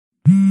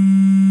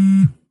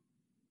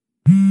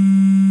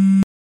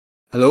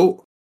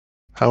Hello.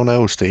 How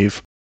now,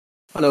 Steve?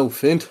 Hello,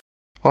 Fint.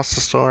 What's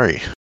the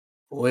story?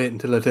 Wait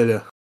until I tell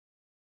you.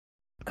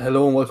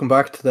 Hello and welcome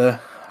back to the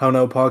How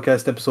Now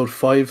podcast, episode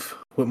 5,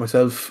 with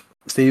myself,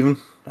 Stephen,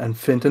 and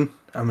Finton.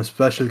 I'm a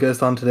special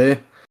guest on today,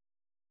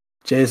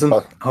 Jason.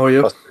 How are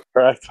you?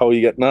 Correct. How are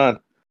you getting on?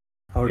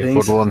 How are Yeah,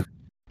 things? good one.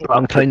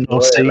 Long time no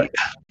see.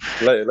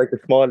 Like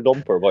a small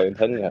dumper, boy, I'm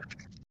telling you.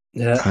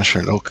 Yeah.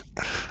 Sure, look.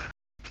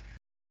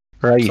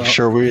 Right, So-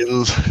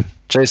 sure,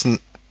 Jason,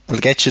 we'll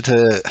get you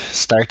to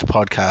start the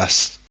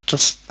podcast.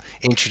 Just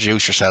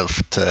introduce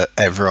yourself to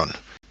everyone.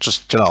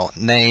 Just,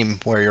 name,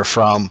 where you're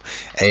from,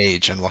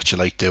 age, and what you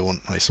like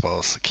doing, I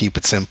suppose. Keep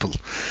it simple.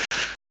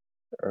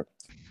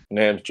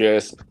 Name's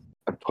Jason.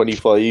 I'm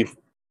 25,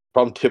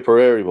 from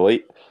Tipperary, boy.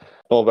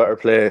 No better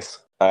place.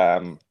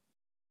 Jeez,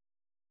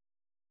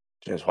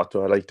 what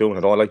do I like doing?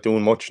 I don't like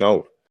doing much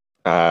now.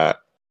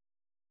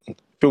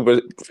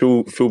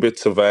 Few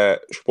bits of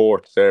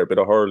sport there, a bit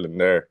of hurling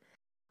there.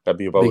 That'd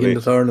be about Begin it.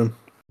 the turning.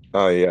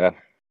 Oh yeah,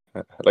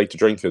 I like to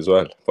drink as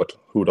well, but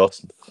who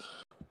doesn't?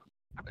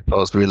 I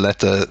suppose we'll let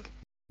the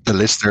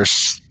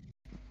listeners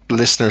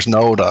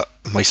know that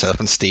myself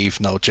and Steve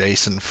know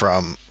Jason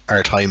from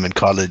our time in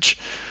college.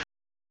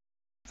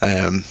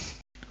 I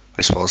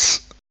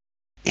suppose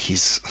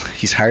he's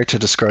hard to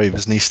describe,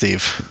 isn't he,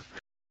 Steve?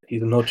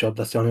 He's a nut job,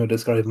 that's the only way to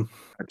describe him.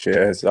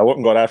 Jeez, I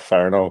wouldn't go that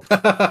far now.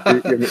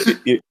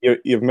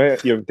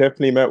 You've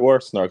definitely met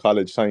worse in our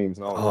college times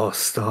now. Oh,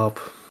 stop.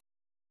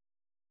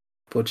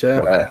 But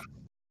yeah,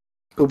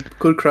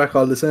 good crack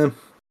all the same.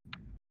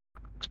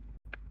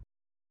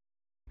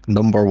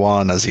 Number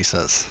one, as he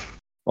says.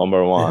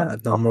 Number one. Yeah,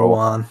 number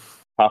one.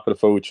 Top of the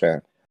food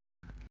chain.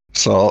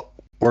 So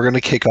we're going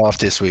to kick off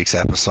this week's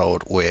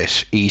episode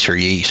with Eat or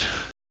Yeet.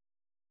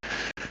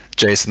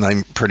 Jason,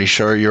 I'm pretty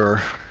sure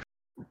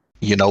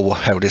you know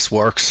how this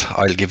works.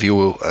 I'll give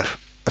you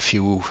a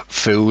few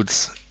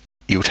foods.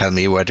 You tell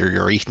me whether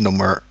you're eating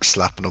them or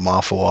slapping them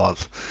off a wall.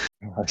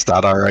 Is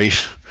that all right?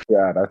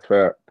 Yeah, that's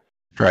fair.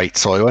 Right.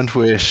 So I went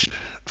with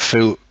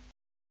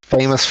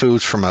famous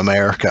foods from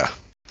America.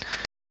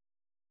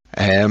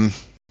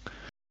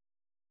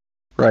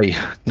 Right.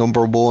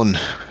 Number one,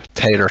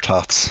 tater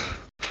tots.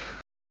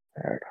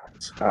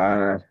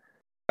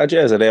 I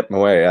just it up my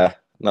way, yeah.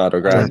 No, they're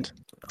grand.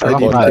 They're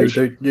not bad.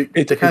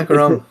 They can't go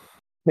wrong.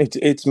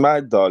 It's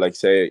mad though, like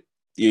say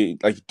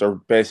they're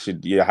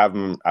basically you have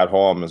them at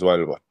home as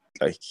well, but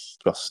like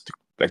just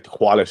like the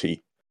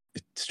quality,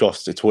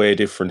 it's way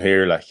different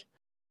here. Like,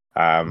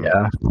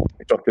 Yeah.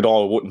 it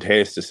all wouldn't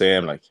taste the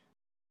same. Like,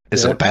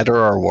 Is it better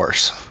or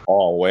worse?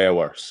 oh, way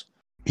worse.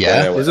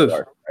 Yeah. Way Is it?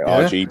 worse.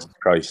 Oh, Jesus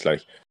Christ!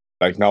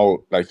 Like now,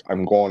 like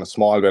I'm going a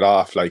small bit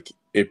off, like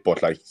it,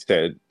 but like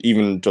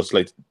even just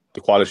like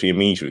the quality of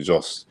meat is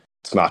just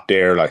it's not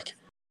there. Like,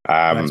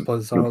 I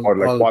suppose it's all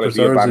quality of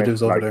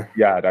preservatives over like, there.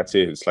 yeah, that's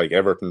it. It's like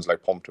everything's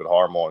like pumped with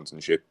hormones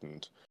and shit,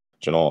 and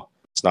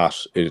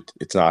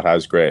it's not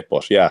as great.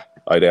 But yeah,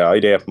 I'd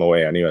up my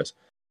way anyways.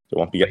 They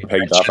won't be getting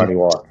pegged off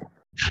anymore.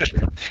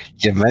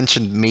 You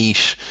mentioned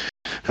meat,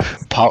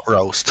 pot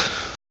roast,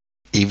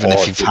 even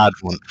if you've had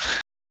one.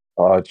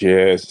 Oh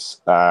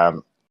Jesus!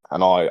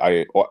 And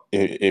I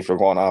if we're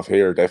going off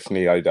here,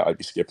 definitely I'd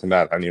be skipping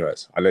that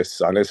anyways. Unless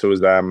it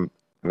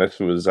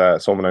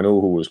was someone I knew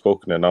who was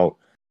cooking it. No,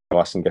 I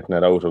wasn't getting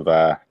it out of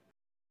a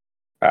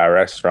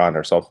restaurant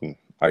or something.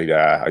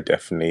 I'd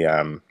definitely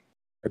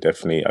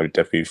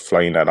be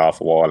flying that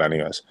off a wall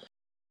anyways.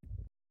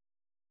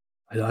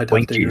 I'd have to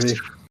agree.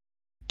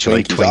 Do you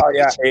like Twinkies? Oh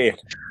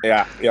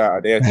yeah,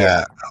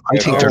 Yeah, I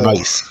think they're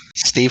nice.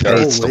 Steve No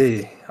hates them.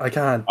 way. I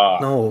can't.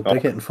 No, they're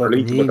getting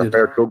fucking They're needed.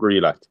 fair sugary,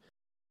 like.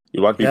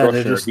 You want to be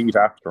brushing your teeth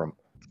after them.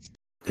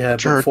 Yeah,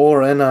 Sure.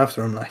 before and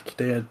after them, like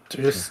they're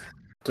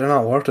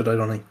not worth it. I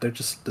don't think they're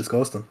just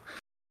disgusting.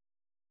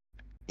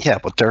 Yeah,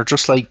 but they're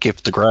just like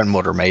if the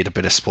grandmother made a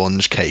bit of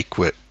sponge cake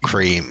with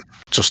cream.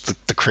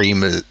 Just the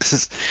cream is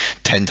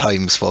 10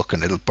 times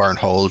fucking. It'll burn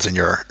holes in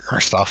your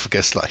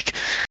esophagus, like.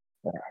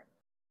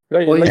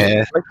 Like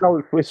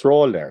now Swiss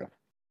roll there.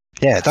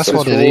 Yeah, that's Swiss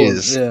what it roll,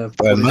 is. yeah,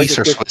 But a but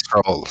nicer Swiss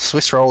roll.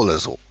 Swiss roll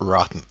is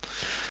rotten.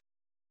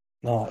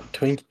 No,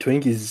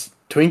 Twinkies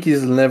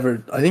will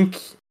never. I think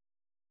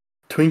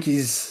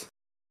Twinkies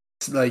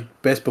like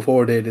best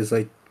before date is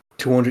like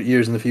 200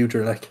 years in the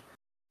future. Like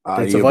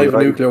they'd survive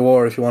a nuclear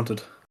war if you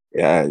wanted.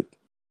 Yeah,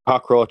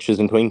 cockroaches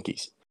and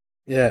Twinkies.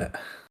 Yeah.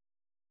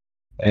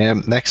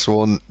 Next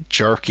one,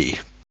 jerky.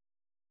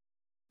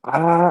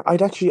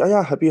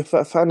 I'd be a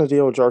fan of the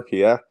old jerky.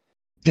 Yeah.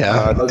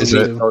 Yeah, is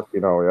it it? jerky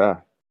now? Yeah,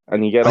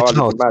 and you get I all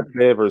don't the mad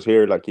flavors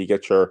here. Like you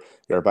get your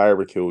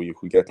barbecue. You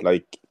could get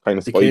like kind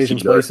of The spicy Cajun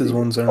spices jerky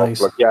ones are stuff.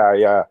 nice. Like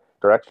yeah.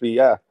 They're actually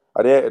I'd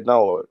eat it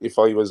now if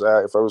I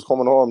was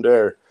coming home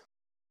there.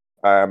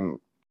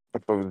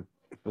 If I was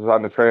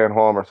on the train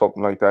home or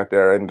something like that.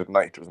 There end of the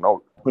night, there was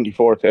no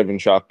 24/7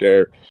 shop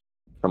there.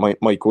 I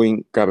might go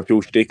in, grab a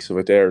few sticks of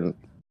it there, and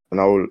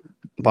I'll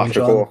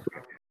bottle of Coke.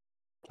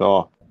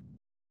 So.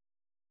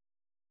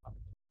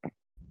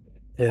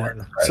 Yeah.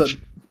 So,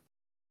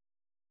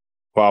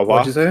 What?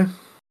 what'd you say?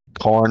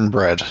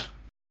 cornbread.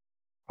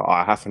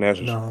 I haven't had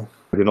it. No.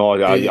 You know,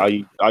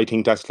 It, I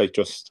think that's like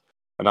just,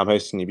 and I'm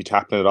missing. You'd be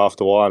tapping it off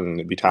the wall, and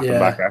it'd be tapping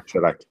back yeah, at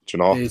you, like, you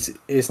know.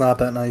 it's not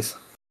that nice.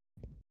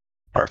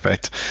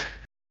 Perfect.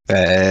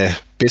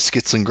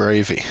 Biscuits and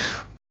gravy.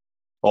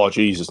 Oh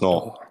Jesus, no.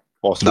 Oh,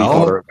 Oh sweet No?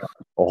 butter.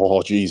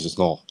 Oh Jesus,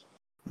 no,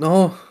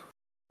 no.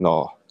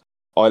 no.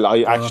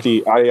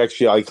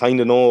 I kind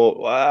of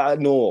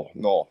know.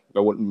 No. I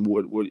wouldn't.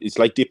 It's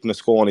like dipping a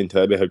scone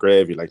into a bit of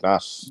gravy, like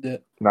that. Yeah.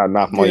 Not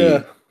Yeah.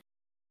 my.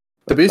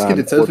 The biscuit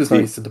Nah, itself would is be.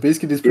 nice. The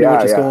biscuit is pretty much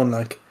Yeah, a yeah. scone,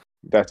 like.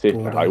 That's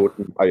it. But I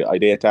wouldn't.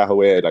 I'd eat that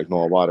away like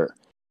no water.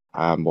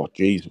 But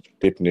geez,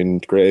 dipping in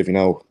gravy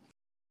now.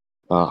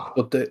 Ah.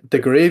 but the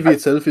gravy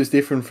itself is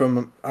different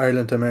from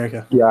Ireland to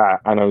America. Yeah,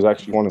 and I was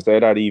actually going to say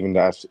that even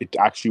that it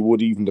actually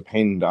would even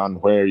depend on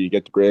where you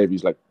get the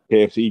gravies. Like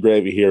KFC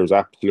gravy here is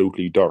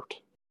absolutely dirt,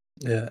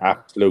 Yeah.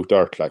 absolute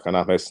dirt. Like I'm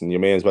not messing. You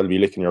may as well be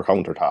licking your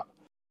countertop.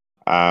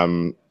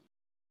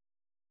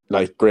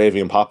 Like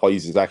gravy and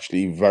Popeyes is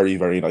actually very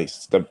very nice.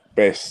 It's the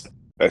best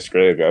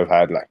gravy I've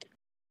had. Like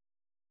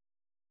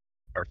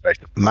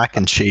Perfect. Mac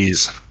and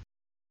cheese.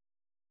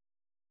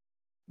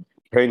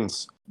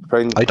 depends.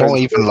 I don't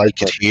even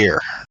like it here.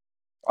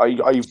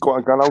 I've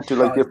gone out to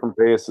like Uh, different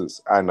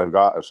places and I've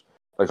got it.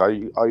 Like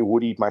I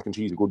would eat mac and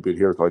cheese a good bit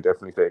here, so I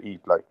definitely say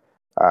eat like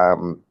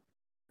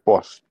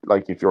but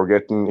like if you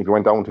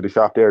went down to the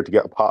shop there to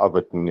get a pot of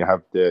it and you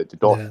have the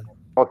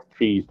dust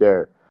cheese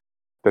there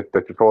that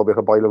you throw a bit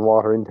of boiling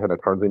water into and it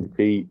turns into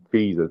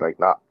cheese is like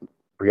nah,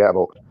 forget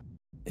about it.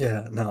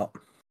 Yeah, no.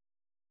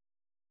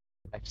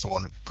 Next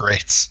one,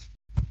 grits.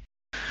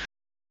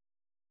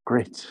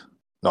 Great.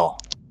 No.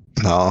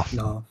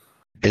 No.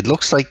 It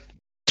looks like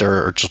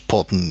they're just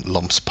putting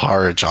lumps of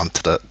porridge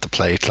onto the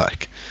plate,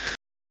 like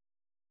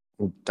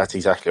That's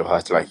exactly what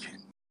it's like.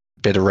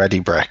 bit of ready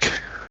break.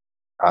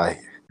 Aye.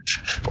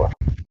 But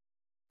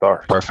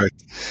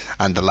Perfect.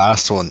 And the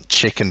last one,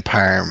 chicken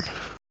parm.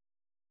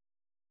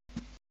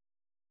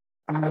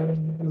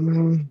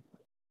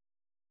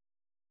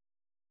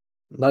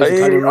 Nice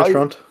Italian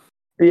restaurant.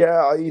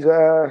 Yeah,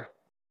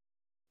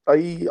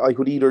 I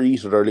could either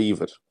eat it or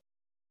leave it.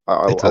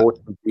 I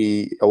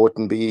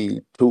wouldn't be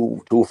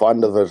too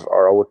fond of it,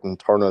 or I wouldn't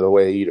turn it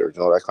away either.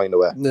 You know, that kind of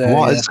way. Yeah,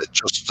 What is it?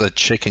 Just a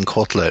chicken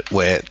cutlet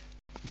with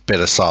a bit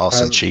of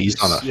sauce and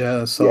cheese on it.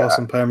 Yeah, sauce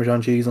and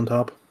Parmesan cheese on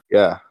top.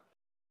 Yeah.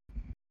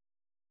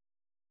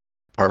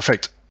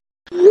 Perfect.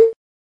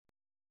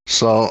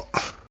 So,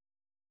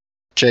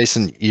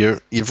 Jason,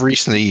 you've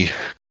recently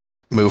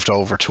moved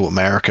over to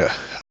America.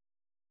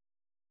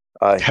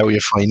 Aye. How are you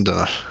finding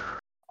it?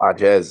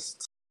 Jez,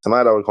 it's a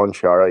mad old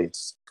country, alright.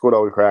 It's good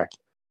old crack.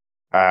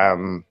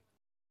 You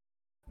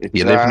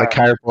live in a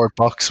cardboard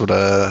box with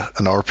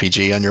an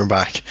RPG on your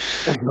back.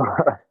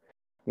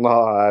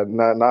 No,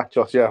 not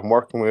just yet. I'm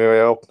working my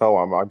way up now.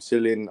 I'm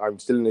still in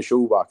a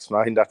shoebox,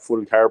 not in that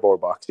full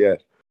cardboard box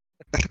yet.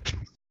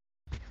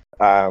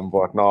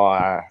 But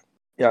no,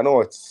 yeah,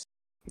 no, it's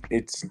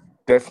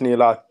definitely a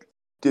lot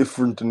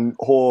different than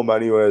home,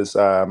 anyways.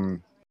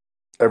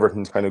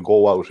 Everything's kind of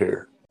go out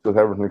here, because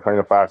everything's kind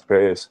of fast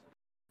paced.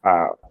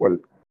 Well,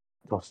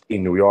 just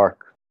in New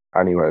York,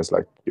 anyways,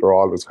 like you're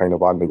always kind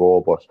of on the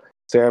go, but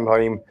same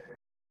time,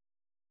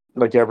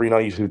 like every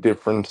night is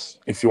different.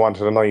 If you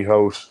wanted a night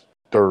out,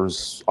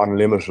 there's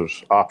unlimited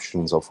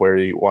options of where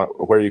you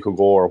could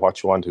go or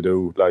what you want to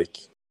do. Like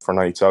for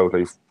nights out,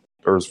 like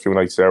there's a few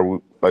nights there,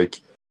 like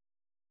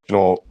you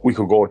know, we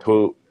could go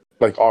to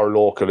like our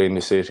local in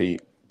the city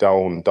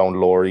down the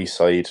Lower East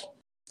Side,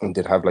 and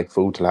they'd have like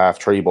food till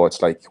 3:30, but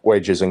it's like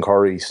wedges and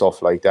curry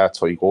stuff like that.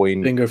 So you go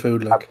in, Finger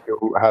food, like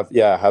have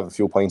a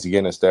few pints of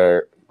Guinness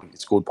there.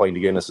 It's a good pint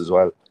of Guinness as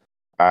well.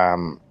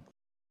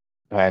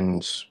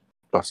 And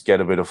just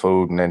get a bit of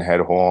food and then head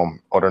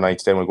home. Other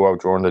nights then we go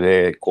out during the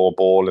day, go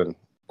bowling,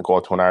 go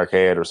to an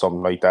arcade or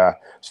something like that.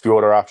 There's a few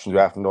other options we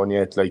haven't done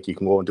yet, like you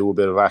can go and do a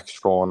bit of axe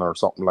throwing or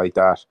something like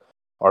that.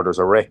 Or there's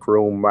a rec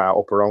room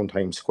up around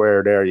Times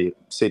Square there. You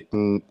sit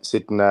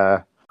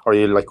or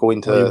you like go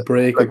into you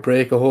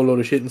break a whole load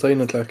of shit inside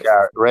it, like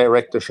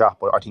wreck the shop.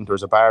 But I think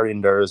there's a bar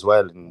in there as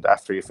well, and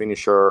after you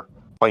finish your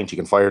pint, you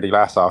can fire the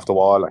glass off the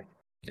wall. Like,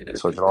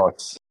 so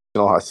it's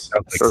there's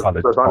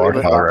unlimited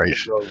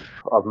options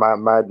of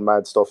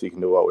mad stuff you can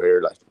do out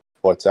here. Like,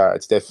 but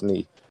it's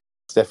definitely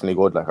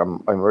good. Like,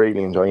 I'm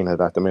really enjoying it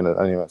at the minute.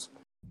 Anyways,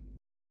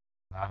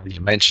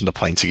 you mentioned the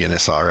pints of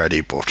Guinness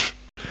already, but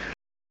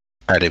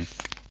are they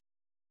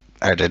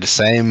the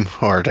same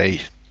or are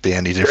they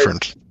any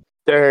different?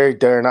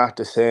 They're not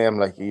the same.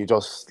 Like, you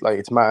just like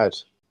it's mad.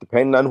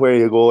 Depending on where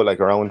you go, like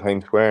around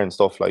Times Square and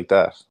stuff like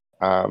that.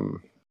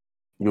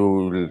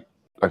 You'll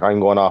like I'm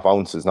going off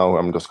ounces now.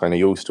 I'm just kind of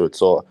used to it.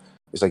 So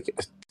it's like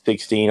a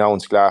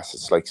 16-ounce glass.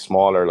 It's like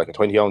smaller. Like a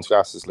 20-ounce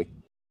glass is like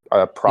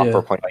a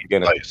proper pint of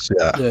Guinness.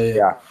 Nice.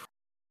 Yeah.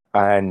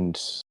 And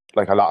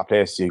like a lot of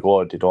places you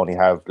go, they only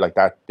have like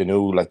that the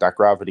new like that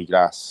gravity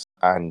glass,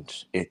 and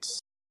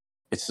it's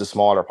the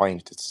smaller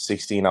pint. It's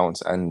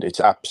 16-ounce, and it's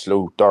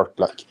absolute dirt.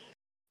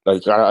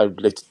 It's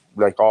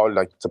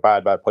it's a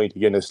bad pint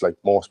of Guinness. Like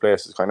most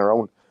places, kind of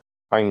around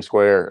Times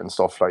Square and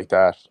stuff like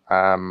that.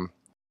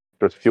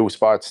 there's a few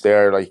spots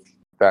there like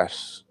that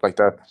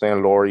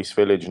St. Laurie's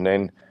Village, and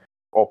then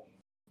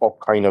up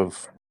kind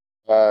of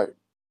a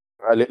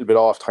little bit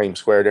off Times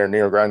Square there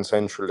near Grand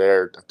Central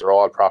there. They're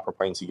all proper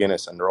pints of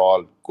Guinness, and they're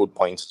all good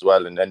pints as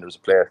well. And then there's a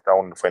place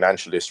down in the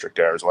financial district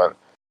there as well.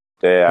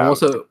 They,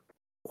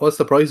 what's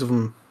the price of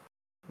them?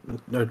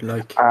 Like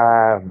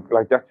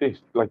that's it.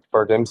 Like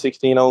for them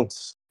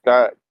 16-ounce,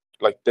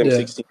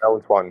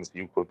 16-ounce ones,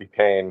 you could be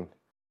paying,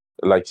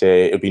 like,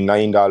 say it'd be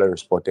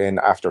 $9, but then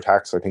after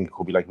tax, I think it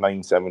could be like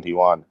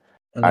 $9.71,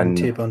 and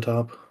tip on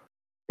top.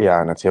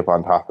 Yeah, and a tip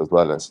on top as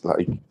well. As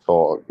like,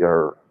 so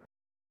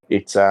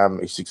it's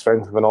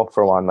expensive enough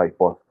for one, like,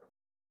 but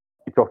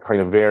it's just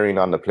kind of varying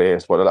on the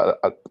place.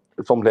 But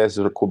some places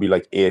it could be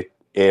like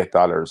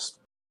 $8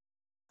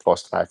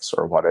 plus tax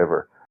or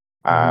whatever.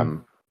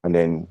 And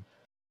then,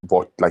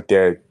 but like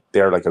they're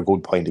like a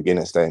good pint of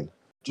Guinness then,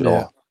 you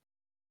know.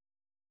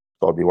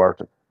 So it'd be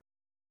worth it.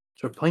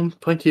 Sure, pint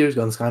of year's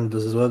gone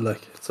scandalous as well.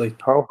 Like, it's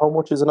like how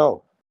much is it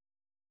now?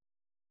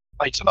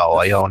 I don't know.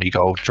 I only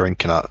go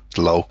drinking at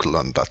the local,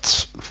 and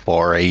that's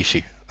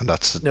 $4.80, and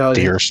that's the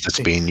dearest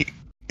it's been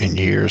in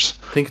years.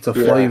 I think it's a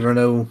 $5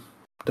 now.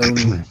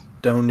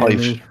 Down near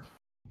me.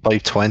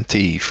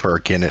 $5.20 for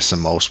Guinness in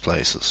most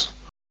places.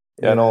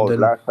 Yeah, no.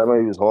 Last time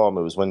I was home,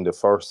 it was when they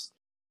first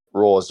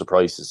rose the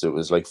prices. It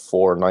was like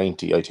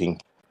 $4.90. I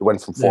think it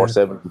went from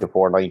 $4.70 to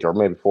 $4.90, or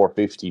maybe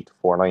 $4.50 to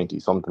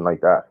 $4.90, something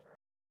like that.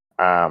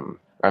 And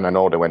I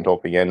know they went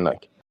up again.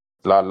 Like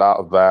a lot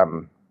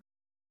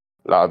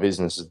of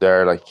businesses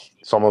there. Like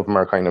some of them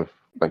are kind of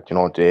like, you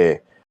know,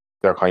 they're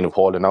kind of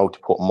holding out to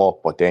put them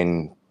up, but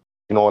then,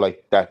 you know,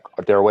 like that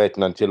they're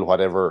waiting until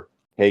whatever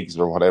kegs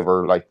or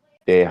whatever like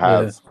they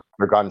have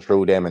they're gone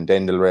through them, and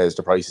then they'll raise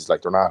the prices.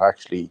 Like they're not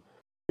actually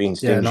being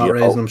stingy. Not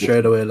raising them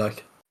straight away,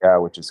 like. Yeah,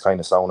 which is kind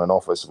of sound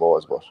enough, I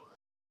suppose. But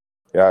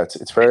yeah,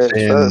 it's very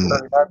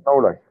bad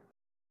now, like.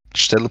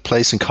 Still a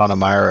place in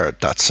Connemara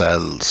that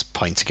sells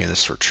pints of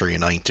Guinness for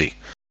 $3.90.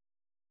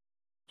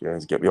 Yeah,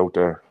 get me out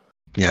there.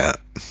 Yeah,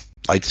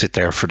 I'd sit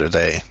there for the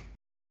day.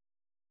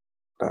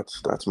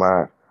 That's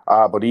mad.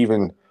 But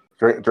even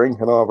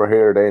drinking over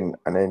here then,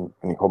 and then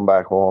when you come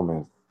back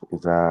home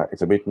is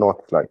it's a bit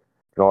nuts. Like,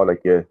 you know,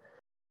 like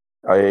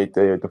I ate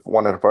the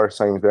one of the first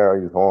times there I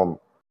was home.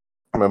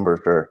 I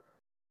remember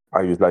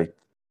I was like,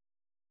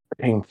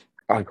 I think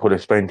I could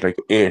have spent like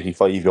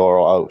 €85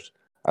 out,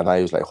 and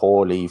I was like,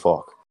 holy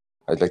fuck!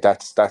 I was like,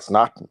 that's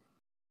nothing.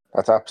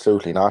 That's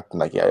absolutely nothing.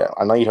 Like,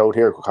 a night out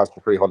here could cost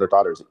me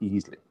 $300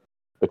 easily,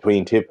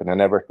 between tipping and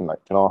everything.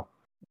 Like, you know.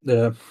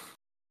 Yeah.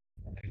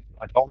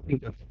 I don't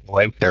think I'll go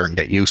out there and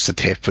get used to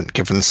tipping,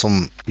 giving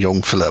some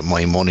young fella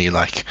my money.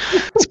 Like,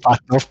 it's bad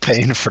enough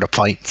paying for the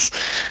pints.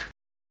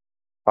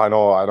 I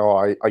know.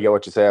 I get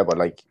what you say, but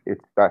like,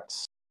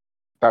 that's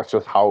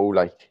just how,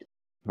 like,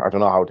 I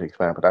don't know how to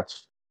explain, but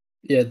that's.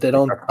 Yeah, they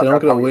don't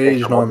get a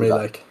wage normally,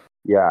 like.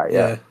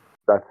 Yeah.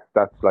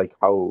 That's like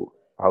how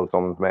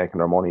someone's making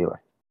their money, like.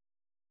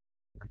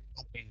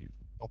 Don't be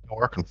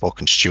working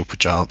fucking stupid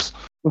jobs.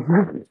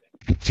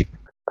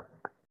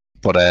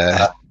 But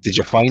did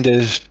you find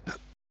it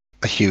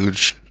a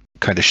huge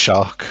kind of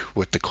shock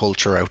with the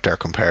culture out there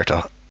compared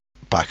to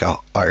back at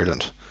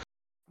Ireland?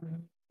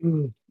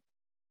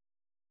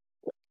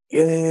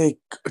 Yeah,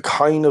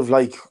 kind of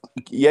like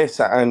yes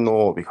and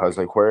no, because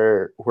like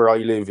where I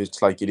live,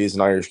 it's like it is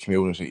an Irish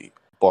community,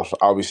 but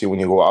obviously when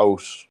you go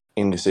out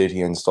in the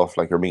city and stuff,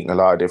 like you're meeting a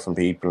lot of different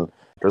people.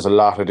 There's a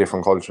lot of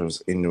different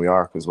cultures in New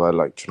York as well,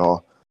 like, you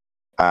know.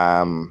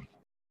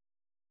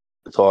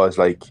 So it's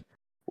like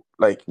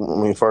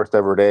when we first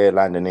ever day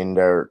landing in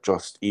there,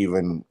 just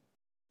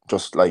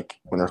like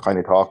when they're kind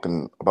of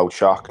talking about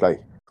shock,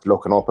 like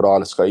looking up at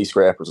all the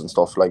skyscrapers and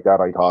stuff like that,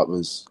 I thought it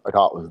was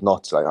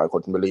nuts. Like I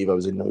couldn't believe I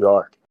was in New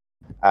York.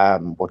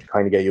 But you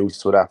kind of get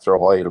used to it after a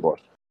while. But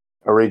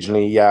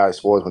originally, I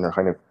suppose when you're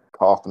kind of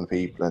talking to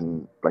people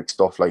and like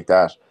stuff like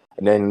that,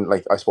 and then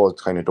like I suppose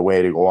kind of the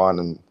way they go on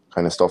and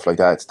kind of stuff like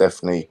that, it's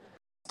definitely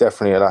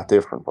a lot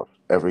different. But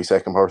every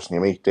second person you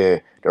meet,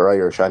 they're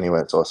Irish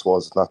anyway, so I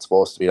suppose it's not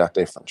supposed to be that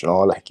different, you know,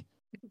 like.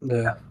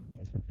 Yeah.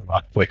 A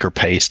lot quicker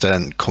pace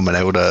than coming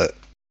out of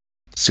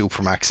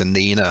Supermax and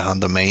Nina on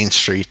the main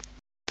street.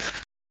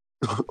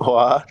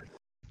 What?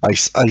 I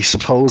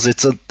suppose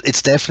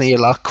it's definitely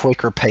a lot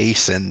quicker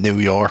pace in New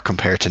York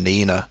compared to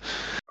Nina.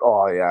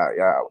 Oh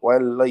yeah.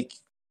 Well, like,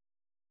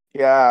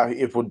 yeah,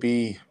 it'd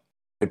be.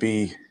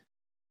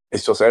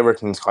 It's just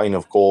everything's kind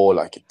of go,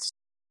 like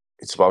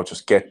it's about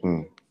just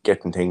getting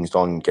things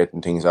done,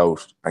 getting things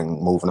out,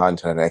 and moving on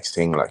to the next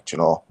thing. Like, you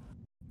know,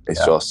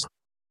 it's just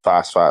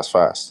fast.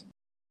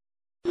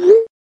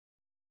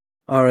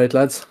 All right,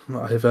 lads.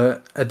 I have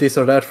a this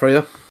or that for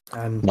you.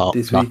 And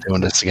this week, not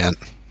doing this again.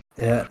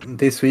 Yeah,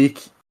 this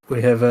week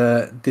we have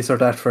a this or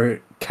that for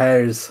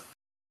cars.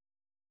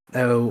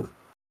 Now,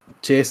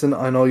 Jason,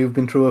 I know you've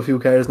been through a few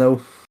cars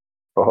now.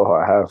 Oh,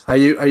 I have. Are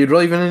you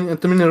driving at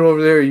the minute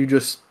over there? Or are you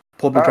just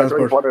public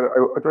transport?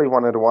 I drive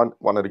one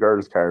of the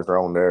girls' cars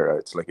around there.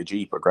 It's like a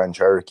Jeep, a Grand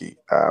Cherokee.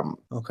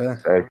 Okay.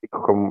 She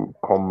could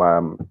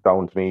come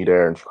down to me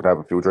there, and she could have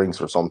a few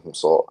drinks or something.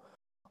 So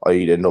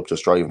I'd end up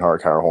just driving her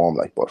car home.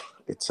 Like, but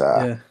it's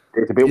Yeah.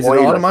 it's a bit Is it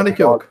wild. automatic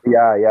It's all- yoke?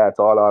 Yeah, it's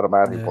all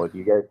automatic, Yeah. but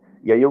you get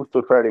used to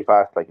it fairly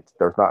fast. Like,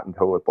 there's nothing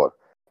to it, but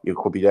you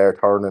could be there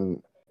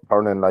turning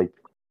like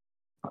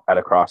at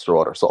a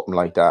crossroad or something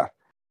like that,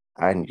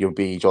 and you'd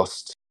be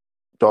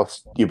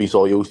you'd be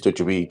so used to it,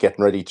 you'd be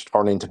getting ready to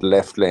turn into the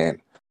left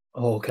lane,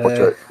 but Okay.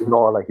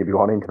 like you'd be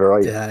going into the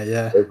right.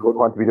 Yeah. It's good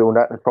want to be doing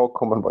that in a truck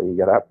coming, but you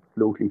get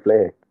absolutely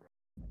flaked.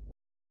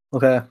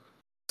 Okay.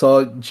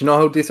 So, do you know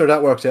how this or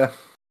that works, yeah?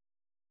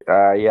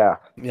 Yeah.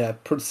 Yeah,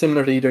 pretty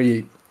similar to either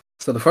you.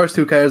 So, the first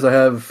two cars I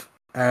have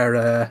are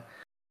a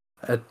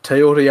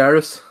Toyota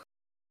Yaris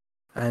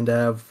and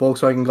a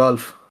Volkswagen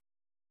Golf.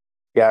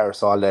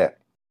 Yaris all day.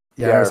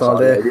 Yaris all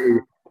day.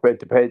 But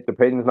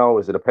depends now,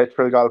 is it a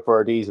petrol Golf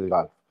or a diesel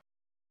Golf?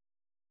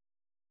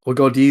 We'll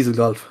go diesel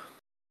Golf.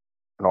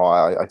 No,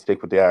 I'd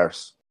stick with the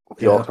Yaris.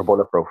 The Yeah. Yorks are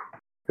bulletproof.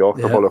 You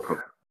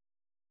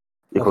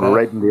could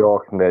redden the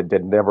Yorks and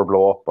they'd never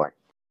blow up. Like,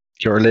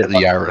 Your little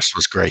Yaris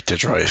was great to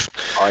drive.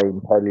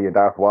 I'm telling you,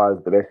 that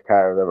was the best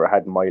car I've ever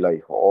had in my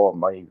life. Oh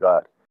my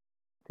God.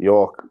 The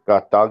York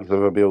got dogs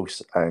of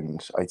abuse,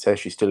 and I'd say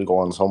she's still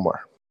going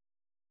somewhere.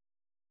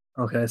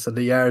 Okay, so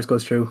the Yaris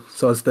goes through.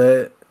 So it's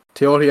the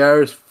Toyota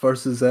Yaris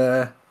versus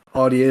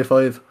Audi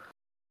A5.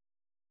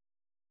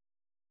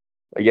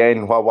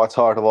 Again, what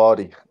sort of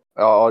Audi?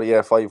 Audi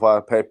A5,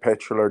 what,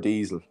 petrol or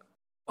diesel?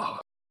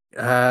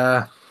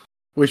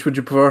 Which would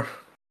you prefer?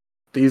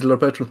 Diesel or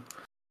petrol?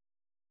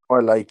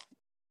 Well, like,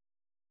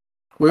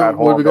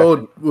 Will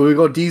we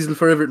go diesel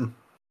for everything?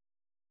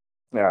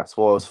 yeah, I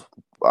suppose.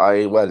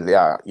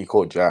 You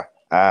could, yeah.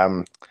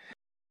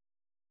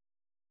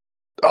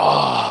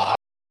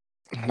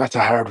 That's a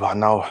hard one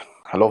now.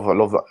 I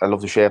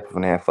love the shape of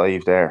an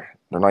A5 there.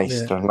 They're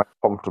nice. Yeah. They're a nice,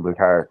 comfortable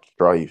car to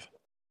drive.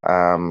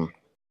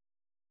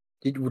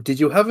 Did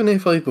you have an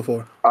A5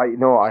 before?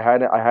 I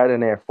had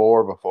an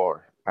A4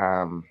 before.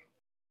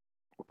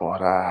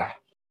 But I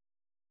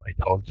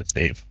told you,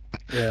 Steve.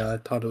 Yeah, I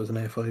thought it was an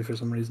A5 for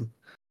some reason.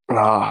 no,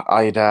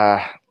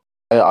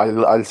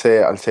 I'll say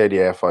the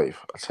A5.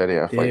 I'll say the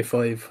A5. The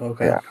A5,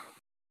 okay. Yeah.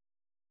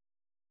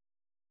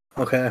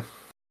 Okay.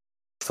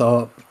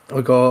 So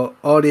I'll go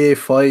Audi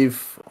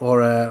A5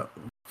 or a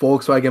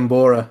Volkswagen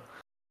Bora.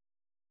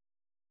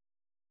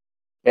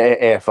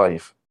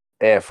 A5.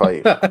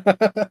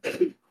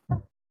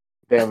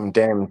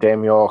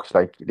 Them Yorks,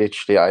 like,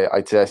 literally,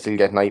 I'd say I still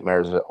get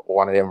nightmares of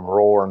one of them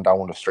roaring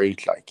down the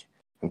street, like,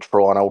 and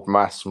throwing out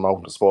mass from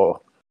out the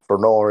spot for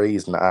no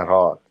reason at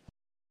all.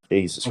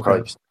 Jesus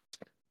Christ.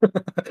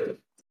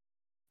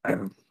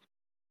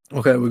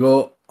 Okay, we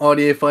go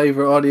Audi A5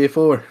 or Audi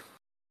A4?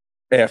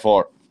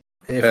 A4.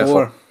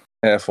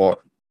 A4.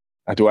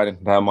 I do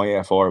anything to have my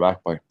A4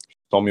 back by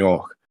some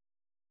York.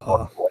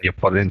 Oh. You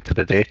put it into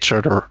the ditch,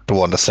 or the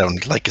one that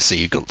sounded like a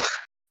seagull?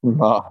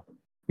 No,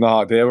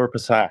 they were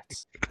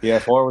Passats. The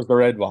A4 was the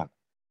red one.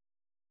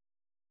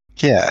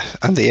 Yeah,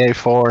 and the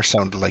A4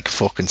 sounded like a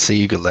fucking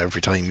seagull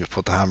every time you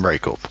put the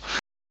handbrake up.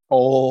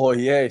 Oh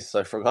yes,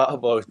 I forgot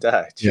about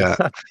that. Yeah.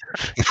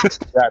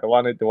 Yeah, the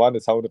one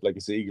that sounded like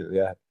a seagull,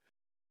 yeah.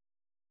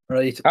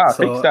 Right. I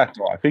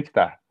fixed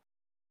that.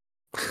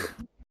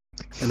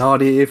 An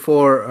Audi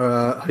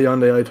A4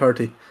 Hyundai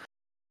i30.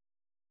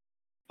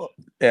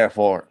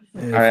 A4.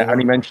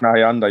 Any mention of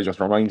Hyundai just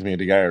reminds me of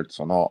the guard,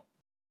 so no.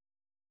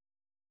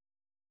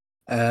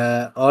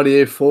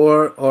 Audi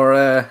A4 or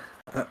a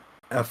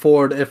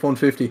Ford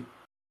F-150.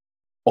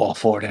 Oh,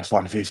 Ford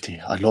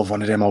F-150. I love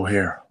one of them out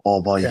here.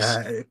 Oh, boys.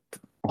 Yeah,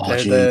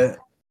 gee. they're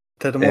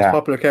the most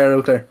popular car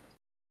out there.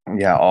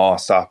 Yeah, oh,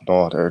 stop.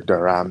 No, they're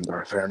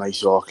a very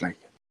nice York, like.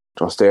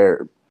 Just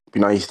there, be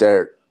nice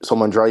there.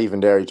 Someone driving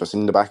there, just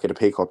in the back of the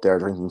pickup there,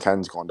 drinking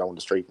cans, going down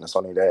the street on a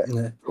sunny day.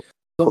 Yeah.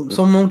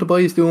 Some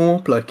motorbikes do them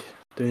up, like.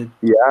 They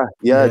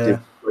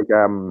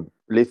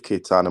lift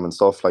kits on them and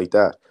stuff like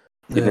that.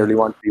 You nearly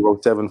want to be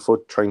about 7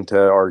 foot trying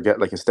to, or get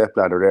like a step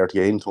ladder there to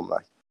get into them,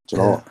 like. Do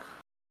you know?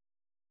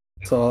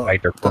 So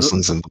like their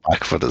cousins in the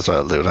back foot as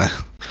well, do they?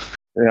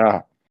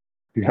 Yeah,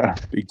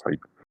 big time.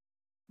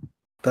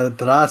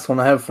 The last one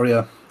I have for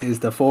you is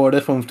the Ford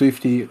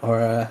F-150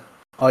 or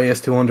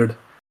IS200.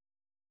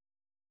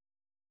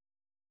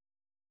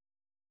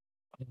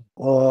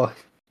 Oh,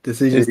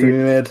 decisions to be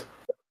made.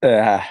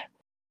 I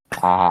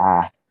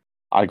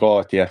go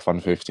with the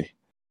F-150.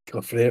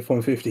 Go for the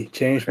F-150.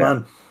 Changed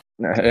man.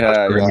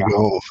 Yeah.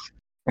 Go.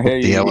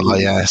 Hey, the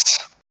LIS.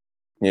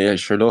 Yeah,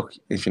 sure. Look,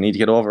 if you need to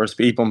get over a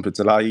speed bump, it's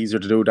a lot easier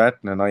to do that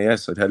than an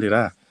IS. I tell you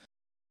that.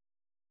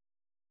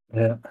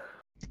 Yeah.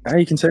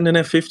 You can send an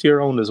F50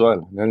 around as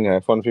well. Then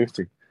F-150.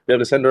 Be able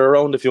to send her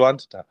around if you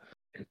wanted that.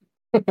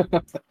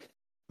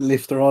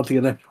 Lift her all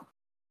together.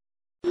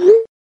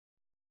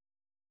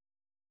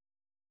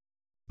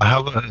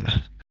 I've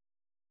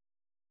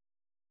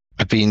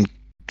been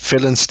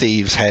filling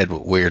Steve's head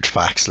with weird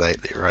facts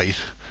lately, right?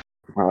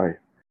 Right.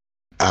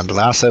 And the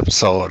last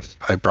episode,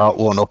 I brought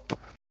one up.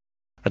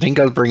 I think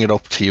I'll bring it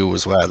up to you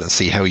as well and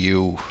see how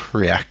you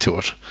react to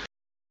it.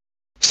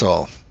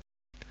 So,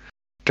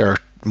 there are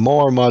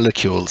more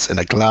molecules in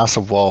a glass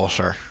of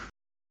water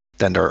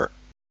than there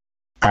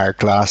are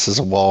glasses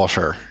of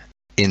water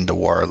in the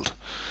world?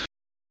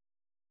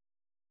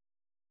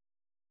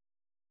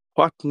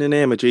 What in the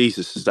name of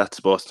Jesus is that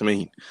supposed to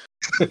mean?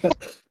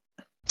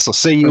 So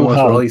say Pretty you much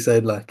have, what I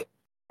said, like.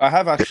 I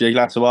have actually a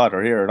glass of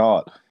water here and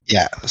all.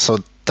 yeah, so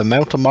the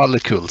amount of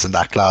molecules in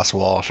that glass of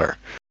water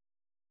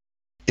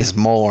is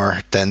more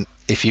than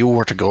if you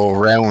were to go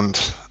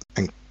around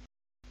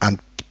and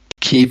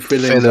keep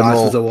filling filling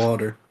glasses up of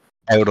water.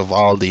 out of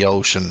all the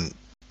ocean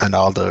and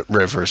all the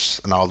rivers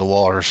and all the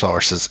water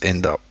sources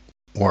in the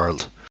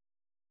world.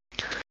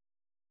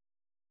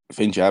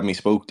 Finch, you had me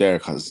spooked there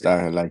because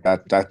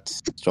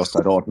that's just,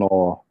 I don't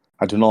know.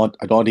 I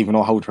don't even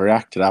know how to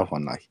react to that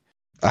one. Like,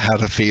 I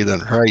had a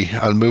feeling. Right,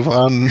 I'll move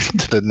on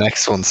to the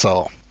next one.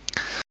 So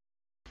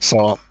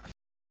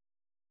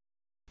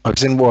I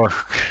was in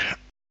work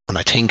and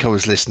I think I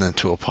was listening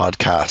to a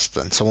podcast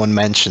and someone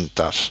mentioned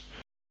that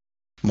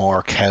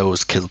more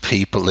cows kill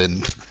people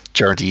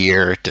during the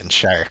year than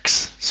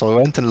sharks. So I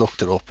went and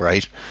looked it up,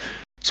 right?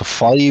 So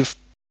 5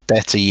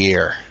 deaths a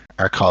year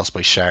are caused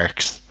by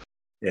sharks.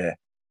 yeah.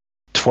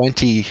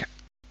 20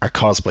 are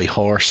caused by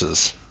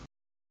horses.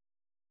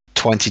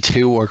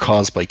 22 are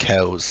caused by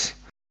cows.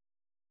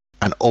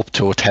 And up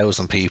to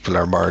 1,000 people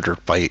are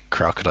murdered by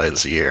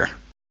crocodiles a year.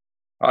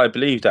 I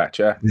believe that,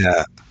 yeah.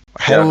 Yeah.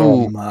 Yeah,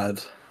 no.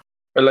 Mad.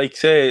 But like,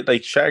 say,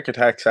 like shark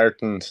attacks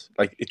aren't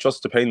like, it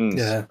just depends,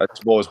 Yeah. I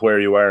suppose, where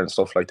you are and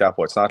stuff like that.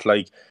 But it's not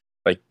like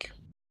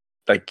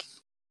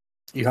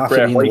You have to great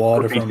be in the whites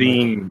water could be from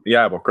seen.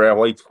 Yeah, but great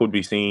whites could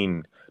be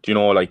seen. Do you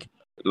know, like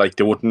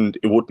it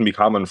wouldn't be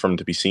common for them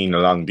to be seen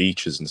along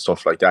beaches and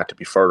stuff like that, to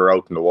be further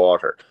out in the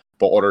water.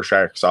 But other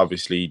sharks,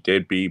 obviously,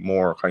 they'd be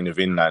more kind of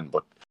inland.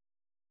 But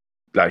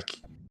like,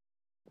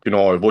 you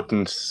know, it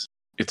wouldn't.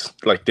 It's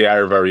like they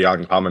are very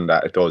uncommon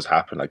that it does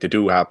happen. Like, they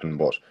do happen,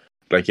 but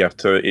like you have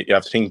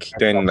to think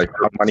then, like,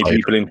 how many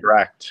people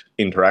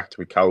interact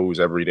with cows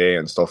every day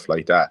and stuff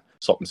like that.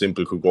 Something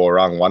simple could go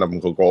wrong. One of them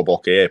could go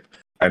buck ape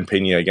and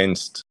pin you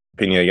against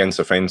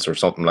a fence or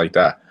something like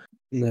that.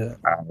 Yeah.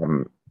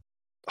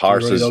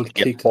 Horses Right out,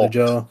 get kick to the fucked.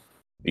 jaw.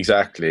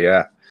 Exactly,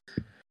 yeah.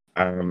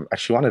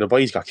 Actually, one of the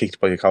boys got kicked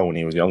by a cow when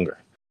he was younger.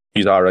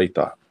 He's all right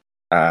though.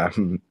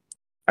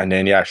 And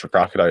then yeah, sure,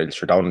 crocodiles.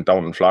 Sure, down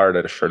in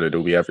Florida, sure they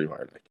do be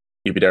everywhere. Like,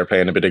 you'd be there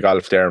playing a bit of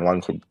golf there, and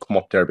one could come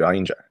up there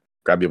behind you,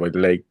 grab you by the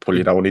leg, pull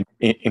you down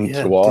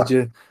into the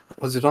water.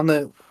 Was it on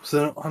the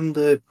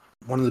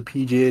one of the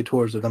PGA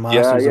tours or the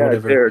Masters or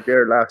whatever?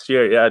 There last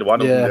year, yeah,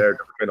 one of them there, they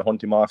were trying to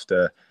hunt him off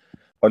the.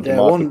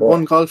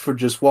 One golfer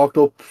just walked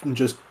up and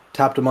just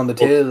tapped him on the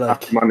tail,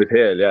 tapped him on the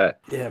tail, yeah.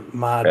 Yeah,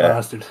 mad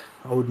bastard.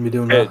 I wouldn't be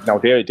doing that. Now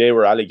they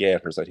were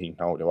alligators, I think.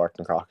 No, they weren't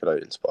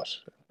crocodiles, but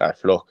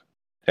look,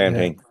 same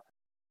thing.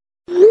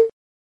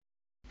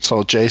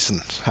 So, Jason,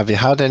 have you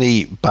had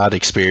any bad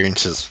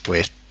experiences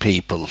with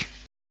people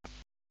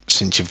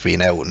since you've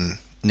been out in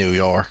New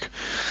York?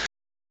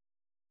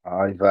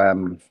 I've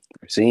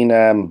seen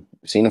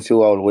a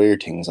few old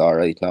weird things. All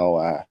right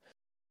now,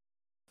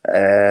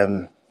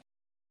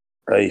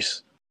 right.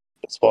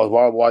 I suppose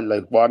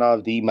one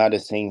of the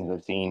maddest things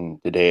I've seen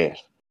to date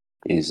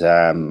is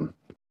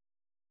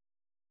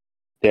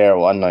there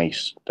one night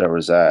there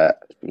was a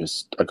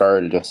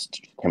girl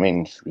just came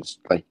in. She was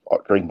like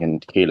drinking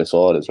tequila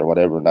sodas or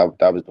whatever, and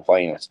that was the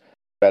finest.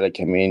 Fella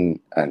came in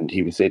and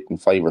he was sitting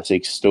 5 or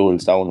 6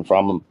 stools down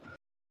from him,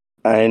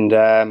 and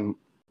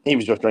he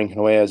was just drinking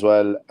away as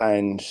well,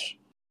 and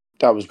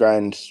that was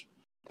grand.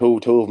 Two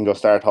of them just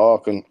started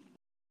talking.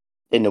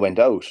 Then they went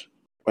out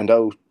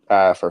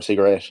for a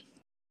cigarette,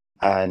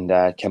 and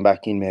came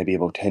back in maybe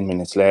about 10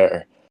 minutes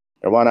later.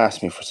 Their one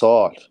asked me for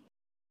salt.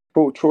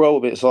 Threw out a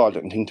bit of salt,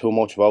 didn't think too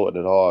much about it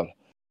at all.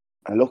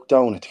 I looked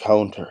down at the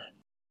counter,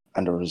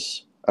 and there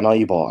was an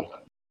eyeball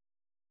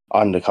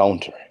on the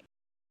counter.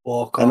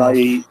 And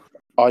I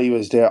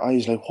was there. I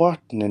was like, "What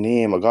in the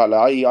name of God?"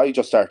 Like, I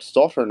just started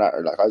stuttering at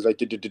her. Like, I was like,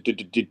 "Do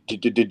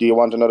you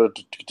want another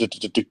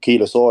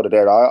tequila soda?"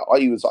 There, I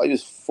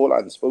was full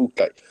on spooked.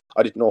 Like,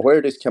 I didn't know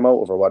where this came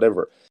out of or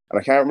whatever. And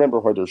I can't remember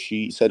whether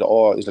she said,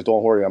 "Oh, it's like,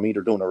 don't worry, I'm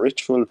either doing a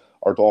ritual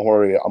or don't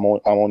worry, I'm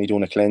only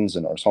doing a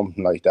cleansing or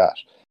something like that."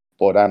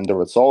 But there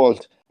was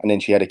salt, and then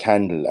she had a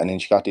candle, and then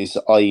she got this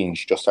eye, and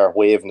she just started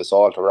waving the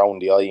salt around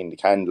the eye and the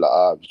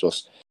candle.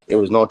 It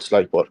was nuts.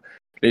 Like, but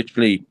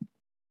literally,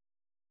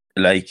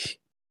 like,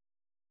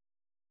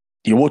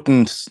 you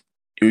wouldn't.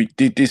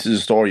 This is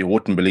a story you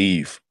wouldn't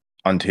believe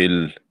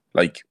until,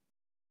 like,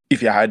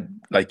 if you had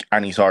like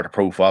any sort of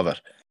proof of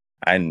it.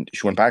 And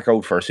she went back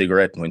out for a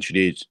cigarette, and when she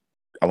did,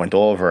 I went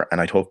over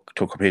and I took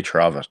a picture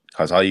of it,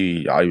 because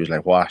I was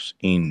like, "What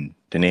in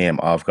the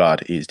name of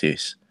God is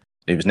this?"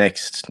 It was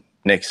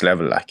next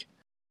level, like.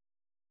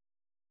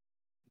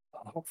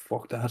 Oh,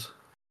 fuck that.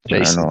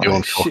 Jason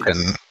doing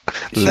fucking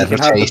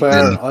levitating.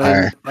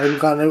 I'm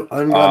gone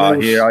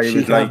out. Here, I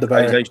was like,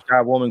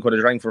 that woman could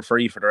have drank for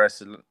free for the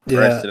rest of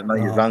the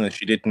night, as long as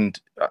she didn't,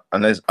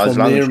 as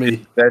long as she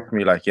didn't said to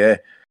me, like, yeah,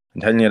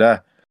 I'm telling you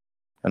that.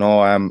 You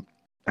know, I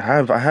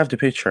have the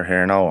picture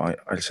here now.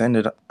 I'll send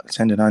it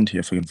on to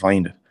you if we can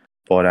find it.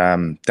 But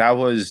that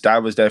was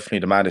definitely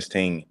the maddest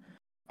thing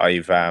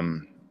I've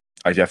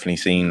I definitely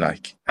seen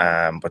like.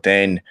 But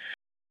then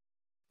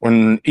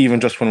when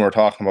we're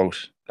talking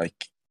about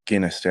like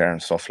Guinness there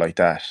and stuff like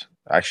that,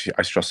 actually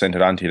I just sent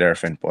it on to you there,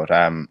 Finn. But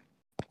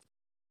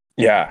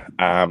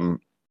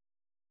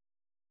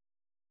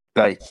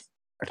like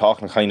we're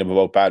talking kind of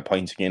about bad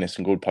pints of Guinness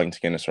and good pints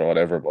of Guinness or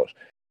whatever, but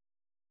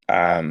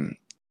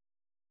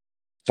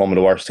some of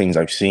the worst things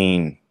I've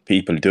seen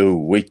people do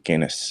with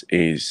Guinness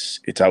is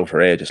it's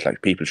outrageous.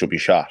 Like people should be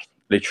shot,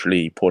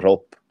 literally put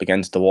up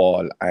against the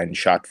wall and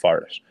shot for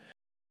it.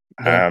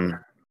 Yeah.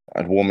 I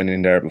had a woman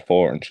in there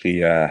before, and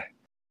she was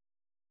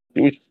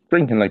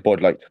drinking like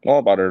Bud Light,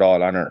 no bother at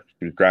all on her.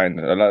 She was grand.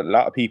 A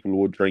lot of people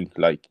would drink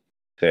like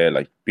say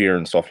like beer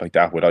and stuff like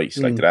that with ice,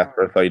 like that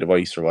for a side of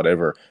ice or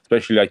whatever.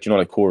 Especially like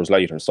like Coors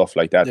Light or stuff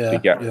like that. They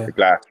get the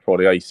glass, throw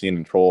the ice in,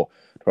 and throw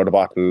the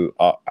bottle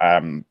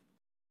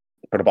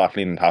put a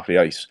bottle in on top of the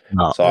ice.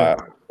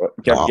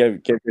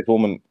 Gave this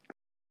woman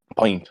a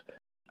pint,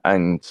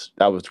 and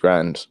that was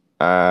grand.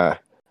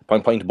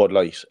 Pint of Bud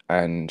Light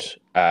and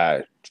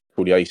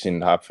threw the ice in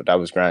top. That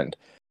was grand.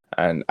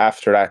 And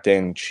after that,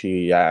 then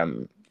she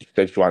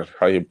said she wanted to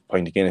try a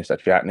pint of Guinness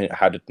that she hadn't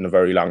had it in a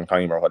very long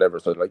time or whatever.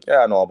 So I was like,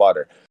 yeah, no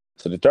bother.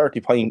 So the dirty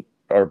pint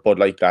or Bud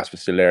Light glass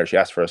was still there. She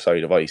asked for a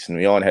side of ice, and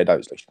in my own head, I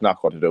was like, she's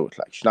not going to do it.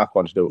 Like she's not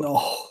going to do it.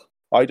 No.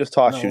 I just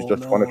thought she was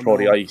just going to throw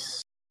the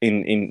ice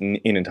in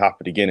on top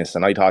of the Guinness,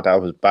 and I thought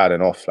that was bad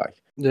enough. Like,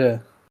 yeah,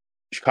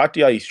 she caught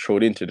the ice, threw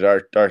it into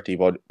the dirty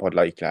Bud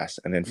Light glass,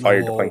 and then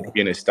fired the pint of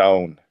Guinness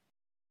down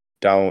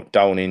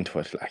into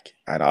it. Like,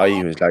 and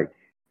I was like,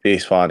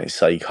 this one is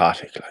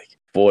psychotic, like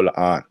full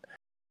on.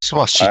 So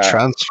what? She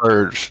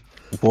transferred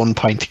one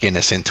pint of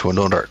Guinness into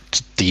another,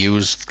 the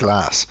used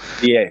glass.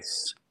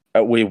 Yes,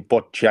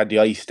 but she had the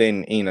ice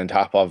then in on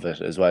top of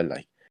it as well.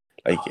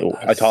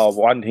 I thought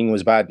one thing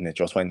was bad and it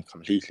just went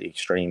completely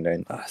extreme.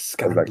 Then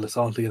scandalous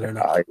altogether.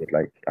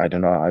 I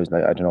don't know. I was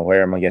like, I don't know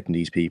where am I getting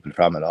these people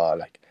from at all.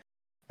 Like,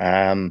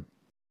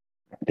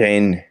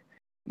 then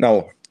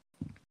no,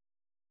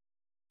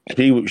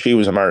 she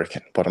was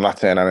American, but I'm not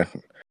saying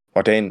anything.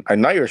 But then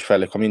an Irish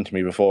fella come into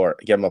me before,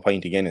 gave him a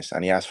pint of Guinness,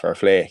 and he asked for a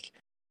flake.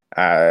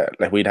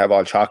 Like we'd have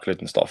all chocolate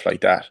and stuff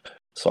like that.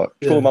 So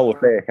threw him out a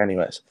flake,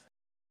 anyways.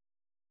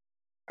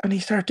 And he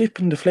started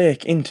dipping the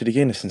flake into the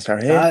Guinness and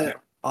started.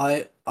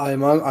 I'm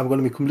going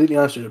to be completely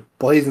honest with you.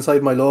 Boys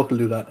inside my local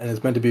do that, and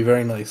it's meant to be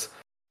very nice.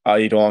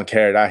 I don't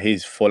care. That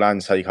he's full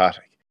on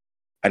psychotic.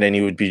 And then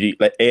he would be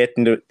like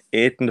eating the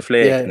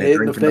flake, and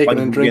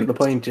then drinking the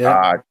pint.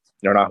 Yeah,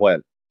 you're not well.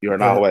 You're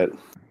not well.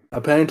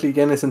 Apparently,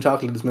 Guinness and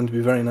chocolate is meant to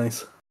be very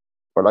nice.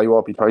 Well, I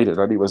won't be tried it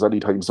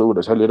anytime soon.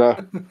 I tell you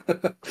that.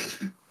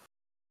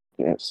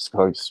 Yes,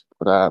 guys.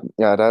 But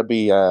that'd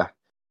be a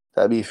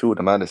few of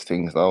the maddest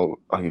things. Now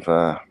I've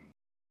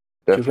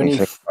definitely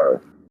seen.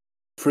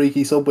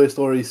 Freaky subway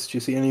stories? Do you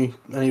see any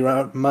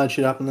mad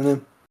shit happening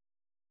in?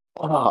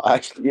 Oh,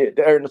 actually,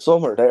 there in the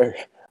summer, there.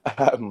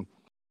 I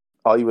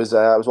was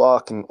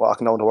walking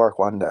down to work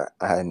one day,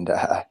 and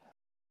there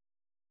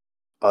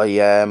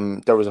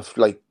was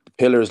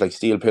pillars, like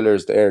steel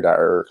pillars there that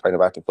are kind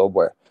of at the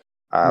subway.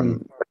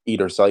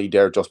 Either side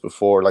there, just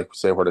before, like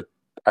say where the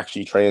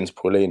actually trains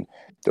pull in,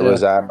 there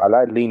was a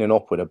lad leaning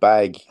up with a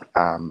bag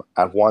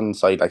at one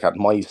side, like at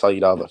my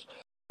side of it.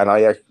 And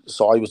I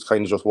was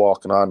kind of just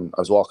walking on.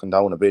 I was walking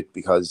down a bit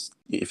because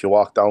if you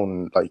walk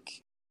down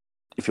like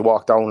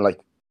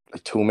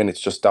 2 minutes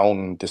just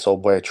down the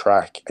subway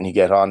track and you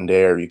get on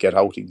there, you get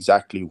out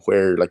exactly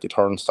where like the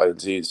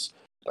turnstiles is,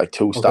 like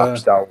 2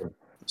 stops down.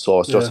 So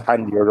it's just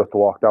handier just to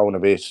walk down a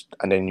bit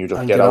and then you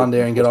just get out on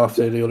there and get off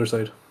to the other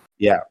side.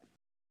 Yeah.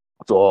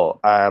 So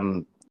I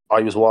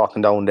was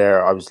walking down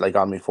there. I was like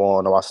on my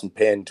phone. I wasn't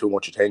paying too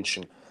much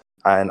attention,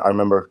 and I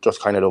remember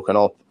just kind of looking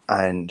up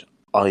and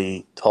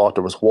I thought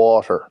there was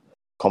water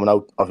coming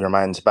out of your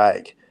man's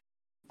bag,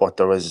 but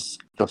there was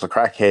just a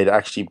crackhead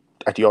actually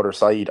at the other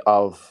side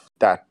of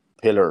that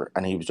pillar,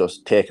 and he was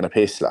just taking a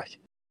piss, like.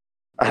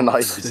 And I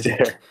was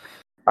there,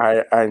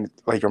 and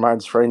like your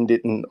man's friend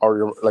didn't, or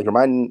your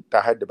man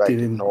that had the bag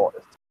didn't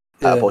notice.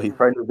 But his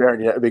friend was there,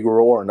 and he had a big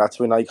roar, and that's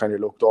when I kind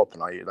of looked up,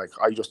 and I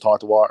just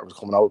thought the water was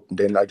coming out, and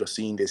then I just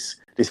seen this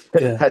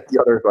at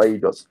the other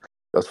side, just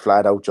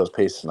flat out, just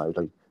piss, and I was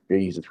like,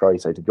 Jesus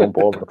Christ, I had to jump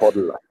over the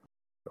puddle, like.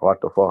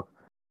 What the fuck?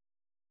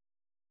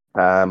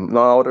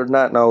 No, other than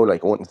that, no,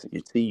 like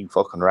you see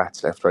fucking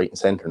rats left, right, and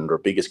centre, and their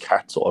biggest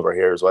cats over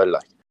here as well,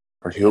 like.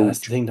 They're huge. That's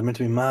the thing, they're meant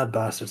to be mad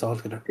bastards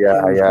altogether.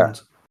 Yeah.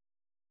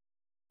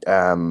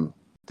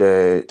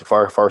 The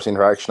first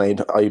interaction I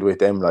had with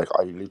them, like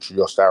I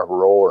literally just started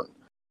roaring.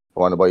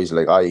 One of the boys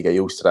like, you get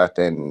used to that,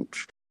 then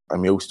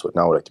I'm used to it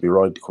now. Like could be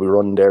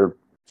running there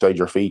beside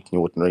your feet and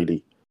you wouldn't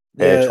really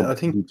I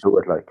think to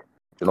it, like,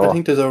 you know. I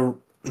think there's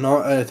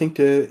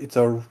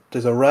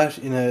a rat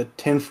in a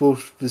 10-foot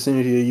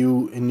vicinity of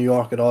you in New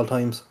York at all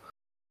times.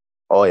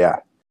 Oh yeah.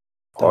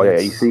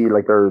 You see,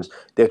 like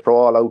they throw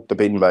all out the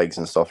bin bags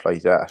and stuff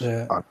like that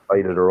on the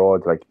side of the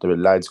road. Like the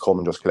lads come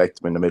and just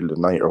collect them in the middle of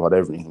the night or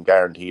whatever. And you can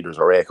guarantee there's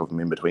a rake of them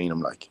in between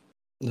them. Like,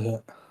 yeah.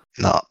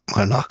 No,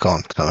 I'm not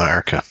going to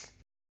America.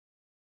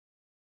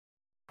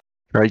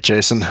 Right,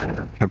 Jason.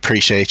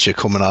 Appreciate you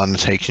coming on and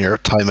taking your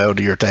time out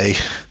of your day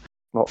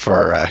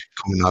for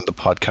coming on the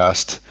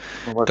podcast.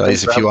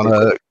 Guys, if you want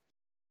to,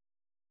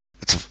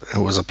 it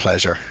was a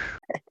pleasure.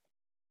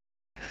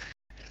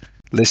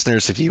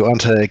 Listeners, if you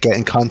want to get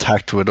in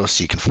contact with us,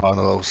 you can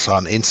follow us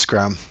on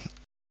Instagram,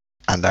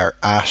 and our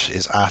 @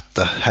 is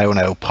 @the How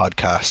Now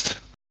Podcast.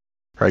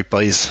 Right,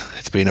 boys,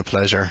 it's been a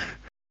pleasure.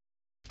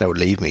 Now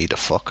leave me the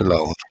fuck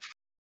alone.